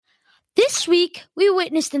This week, we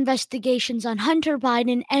witnessed investigations on Hunter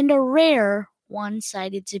Biden and a rare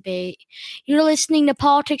one-sided debate. You're listening to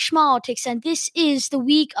Politics Schmaltics, and this is the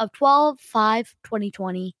week of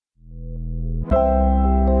 12/5/2020.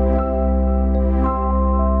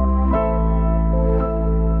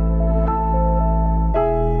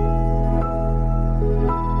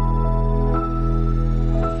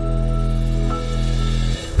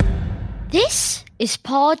 This is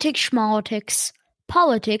Politics Schmaltics.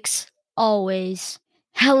 Politics always.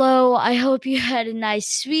 Hello, I hope you had a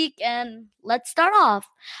nice week, and let's start off.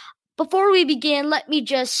 Before we begin, let me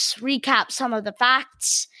just recap some of the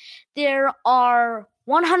facts. There are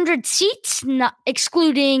 100 seats, not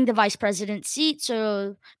excluding the vice president seat,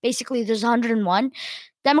 so basically there's 101.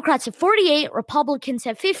 Democrats have 48, Republicans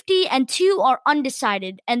have 50, and 2 are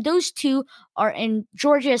undecided, and those 2 are in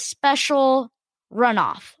Georgia's special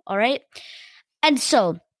runoff, all right? And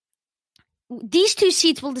so these 2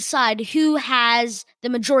 seats will decide who has the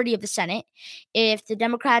majority of the Senate. If the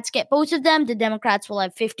Democrats get both of them, the Democrats will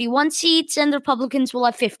have 51 seats and the Republicans will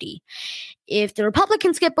have 50. If the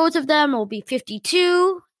Republicans get both of them, it will be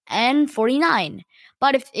 52 and 49.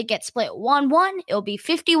 But if it gets split 1-1, it will be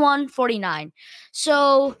 51-49.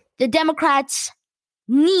 So the Democrats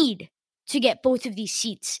need to get both of these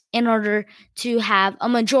seats in order to have a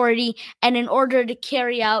majority and in order to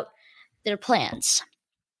carry out their plans.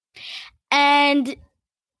 And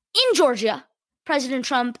in Georgia, President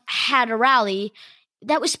Trump had a rally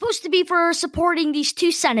that was supposed to be for supporting these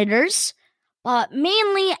 2 senators, but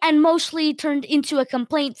mainly and mostly turned into a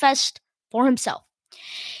complaint fest for himself.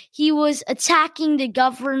 He was attacking the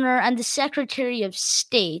governor and the Secretary of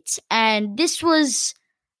State, and this was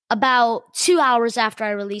about 2 hours after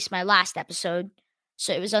I released my last episode.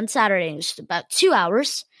 So it was on Saturday. It was about 2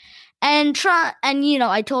 hours. And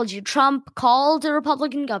I told you, Trump called the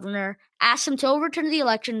Republican governor, asked him to overturn the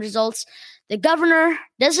election results. The governor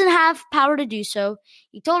doesn't have power to do so.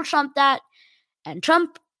 He told Trump that, and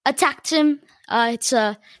Trump attacked him. It's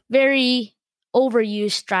a very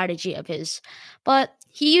overused strategy of his, but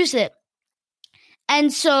he used it.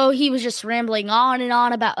 And so he was just rambling on and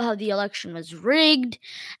on about how the election was rigged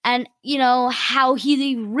and, how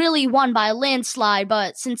he really won by a landslide,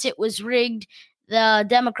 but since it was rigged, the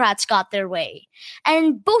Democrats got their way.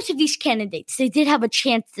 And both of these candidates, they did have a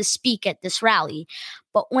chance to speak at this rally.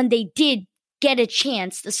 But when they did get a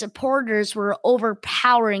chance, the supporters were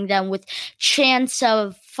overpowering them with chants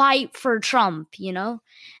of fight for Trump,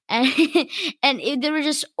 And, they were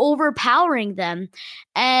just overpowering them.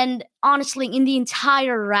 And honestly, in the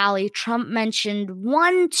entire rally, Trump mentioned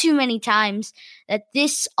one too many times that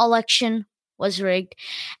this election was rigged,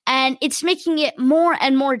 and it's making it more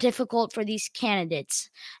and more difficult for these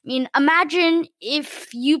candidates. I mean, imagine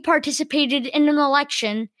if you participated in an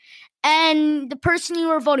election and the person you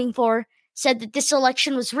were voting for said that this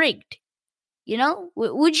election was rigged.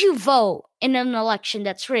 Would you vote in an election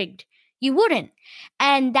that's rigged? You wouldn't.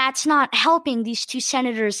 And that's not helping these 2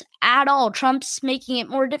 senators at all. Trump's making it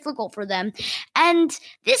more difficult for them. And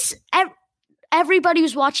everybody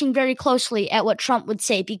was watching very closely at what Trump would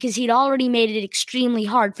say because he'd already made it extremely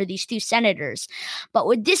hard for these 2 senators. But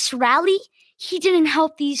with this rally, he didn't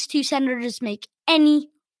help these 2 senators make any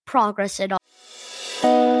progress at all.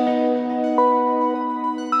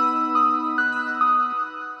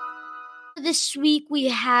 This week, we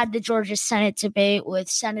had the Georgia Senate debate with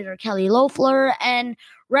Senator Kelly Loeffler and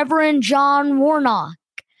Reverend John Warnock.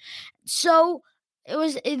 So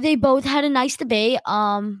they both had a nice debate.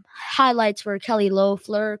 Highlights were Kelly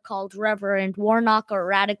Loeffler called Reverend Warnock a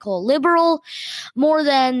radical liberal more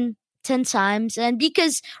than 10 times. And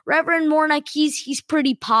because Reverend Warnock, he's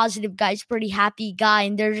pretty positive guy, he's a pretty happy guy,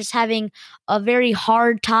 and they're just having a very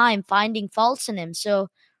hard time finding faults in him. So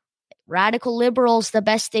radical liberal's the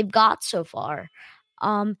best they've got so far.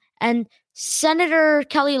 And Senator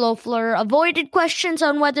Kelly Loeffler avoided questions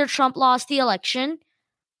on whether Trump lost the election.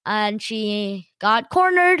 And she got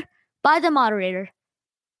cornered by the moderator.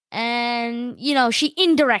 And, she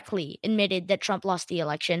indirectly admitted that Trump lost the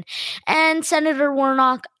election. And Senator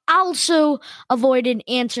Warnock also avoided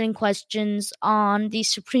answering questions on the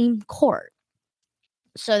Supreme Court.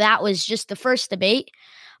 So that was just the first debate.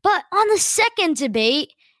 But on the second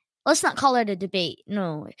debate, let's not call it a debate.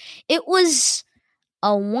 No, it was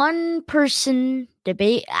a one-person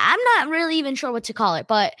debate. I'm not really even sure what to call it.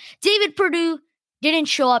 But David Perdue didn't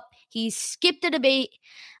show up. He skipped the debate.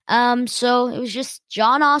 So it was just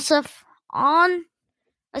Jon Ossoff on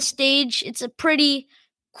a stage. It's a pretty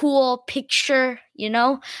cool picture,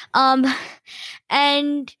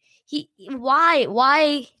 And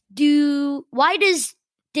why does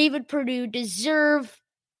David Perdue deserve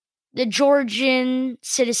the Georgian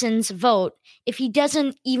citizens vote if he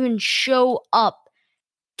doesn't even show up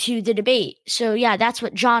to the debate. So yeah, that's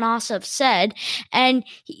what Jon Ossoff said. And,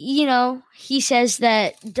 he says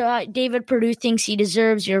that David Perdue thinks he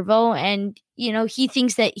deserves your vote, and, he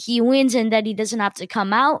thinks that he wins and that he doesn't have to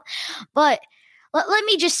come out. But let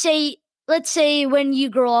me just say, let's say when you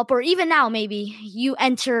grow up, or even now maybe, you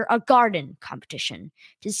enter a garden competition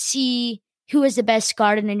to see who has the best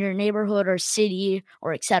garden in your neighborhood or city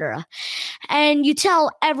or etc. And you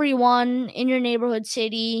tell everyone in your neighborhood,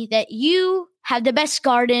 city, that you have the best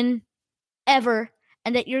garden ever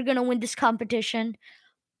and that you're going to win this competition.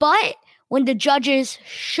 But when the judges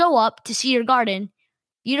show up to see your garden,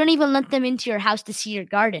 you don't even let them into your house to see your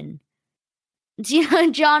garden.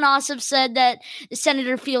 Jon Ossoff said that the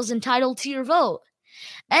senator feels entitled to your vote.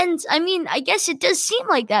 And I mean, I guess it does seem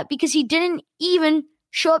like that because he didn't even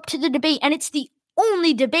show up to the debate, and it's the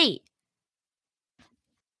only debate.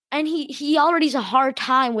 And he already has a hard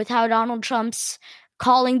time with how Donald Trump's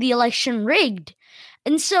calling the election rigged.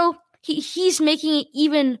 And so he's making it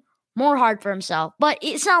even more hard for himself. But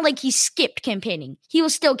it's not like he skipped campaigning. He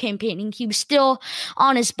was still campaigning. He was still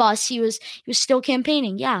on his bus. He was still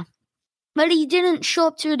campaigning, yeah. But he didn't show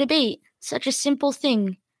up to a debate. Such a simple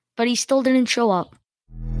thing. But he still didn't show up.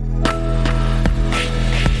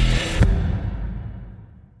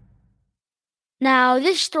 Now,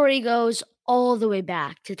 this story goes all the way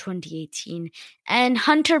back to 2018, and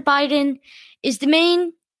Hunter Biden is the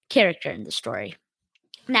main character in the story.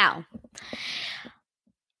 Now,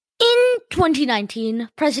 in 2019,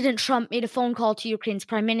 President Trump made a phone call to Ukraine's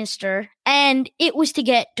prime minister, and it was to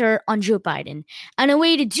get dirt on Joe Biden. And a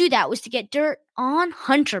way to do that was to get dirt on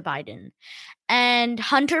Hunter Biden. And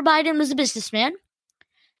Hunter Biden was a businessman,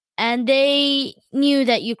 and they knew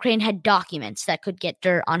that Ukraine had documents that could get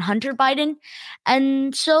dirt on Hunter Biden.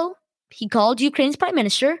 And so he called Ukraine's prime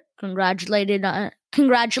minister, congratulated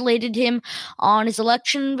him on his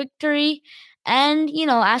election victory, and,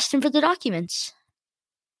 asked him for the documents.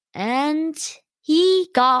 And he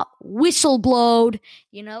got whistleblowed,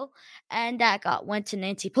 and that went to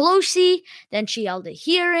Nancy Pelosi. Then she held a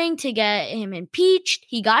hearing to get him impeached.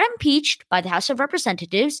 He got impeached by the House of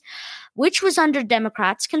Representatives, which was under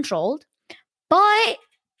Democrats controlled. But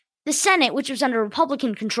the Senate, which was under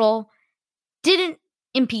Republican control, didn't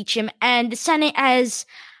impeach him. And the Senate has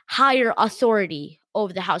higher authority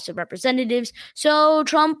over the House of Representatives. So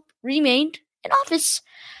Trump remained in office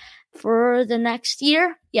for the next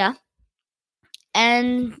year. Yeah.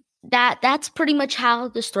 And that's pretty much how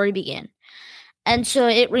the story began. And so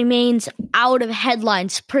it remains out of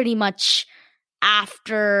headlines pretty much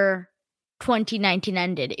after 2019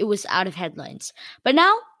 ended. It was out of headlines. But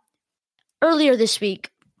now, earlier this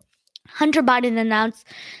week, Hunter Biden announced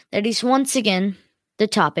that he's once again the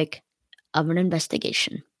topic of an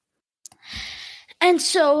investigation. And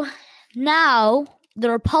so now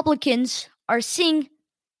the Republicans are seeing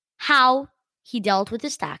how he dealt with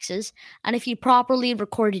his taxes and if he properly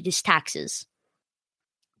recorded his taxes.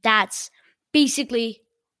 That's basically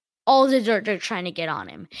all the dirt they're trying to get on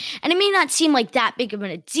him. And it may not seem like that big of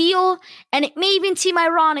a deal, and it may even seem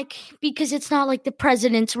ironic because it's not like the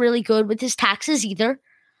president's really good with his taxes either.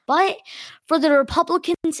 But for the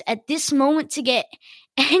Republicans at this moment to get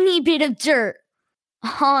any bit of dirt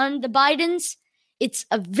on the Bidens, it's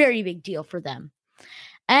a very big deal for them.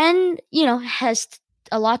 And, it has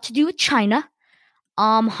a lot to do with China.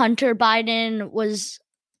 Hunter Biden was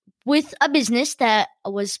with a business that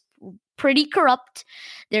was pretty corrupt.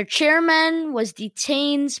 Their chairman was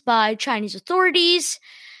detained by Chinese authorities,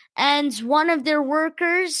 and one of their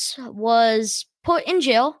workers was put in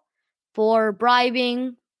jail for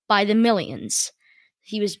bribing by the millions.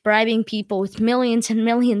 He was bribing people with millions and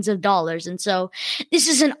millions of dollars. And so this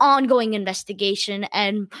is an ongoing investigation,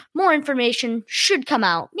 and more information should come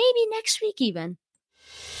out, maybe next week even.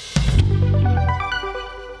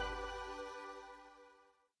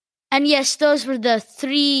 And yes, those were the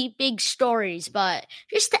three big stories, but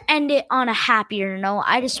just to end it on a happier note,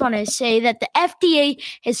 I just want to say that the FDA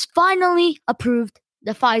has finally approved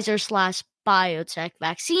the Pfizer/BioNTech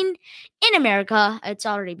vaccine in America. It's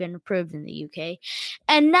already been approved in the UK.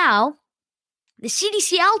 And now, the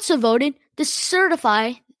CDC also voted to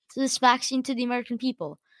certify this vaccine to the American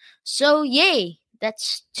people. So, yay!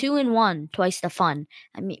 That's 2 in 1, twice the fun.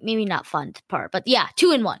 I mean, maybe not fun part, but yeah,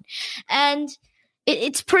 2 in 1. And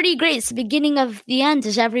it's pretty great. It's the beginning of the end,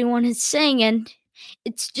 as everyone is saying, and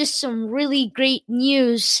it's just some really great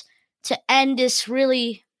news to end this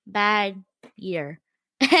really bad year.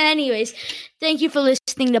 Anyways, thank you for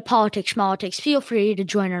listening to Politics Schmaltics. Feel free to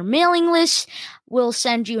join our mailing list. We'll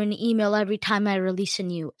send you an email every time I release a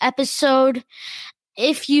new episode.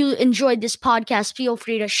 If you enjoyed this podcast, feel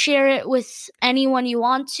free to share it with anyone you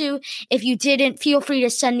want to. If you didn't, feel free to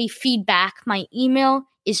send me feedback. My email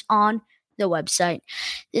is on the website.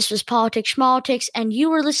 This was Politics Schmaltics, and you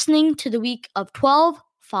were listening to the week of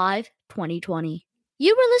 12/5/2020.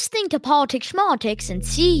 You were listening to Politics Schmaltics, and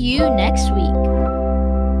see you next week.